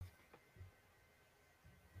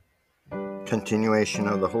Continuation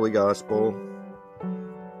of the Holy Gospel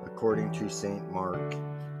according to St. Mark.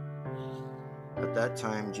 At that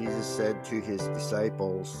time Jesus said to his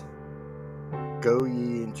disciples, "Go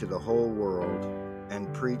ye into the whole world,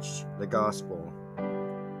 and preach the gospel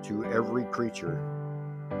to every creature.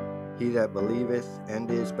 He that believeth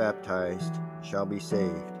and is baptized shall be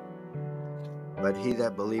saved, but he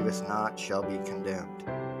that believeth not shall be condemned.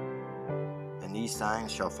 And these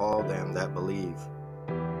signs shall follow them that believe.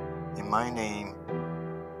 In my name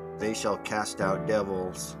they shall cast out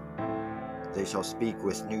devils, they shall speak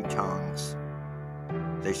with new tongues,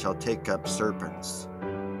 they shall take up serpents,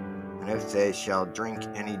 and if they shall drink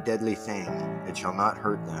any deadly thing, it shall not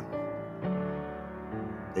hurt them.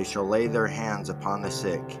 They shall lay their hands upon the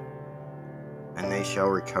sick, and they shall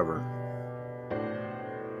recover."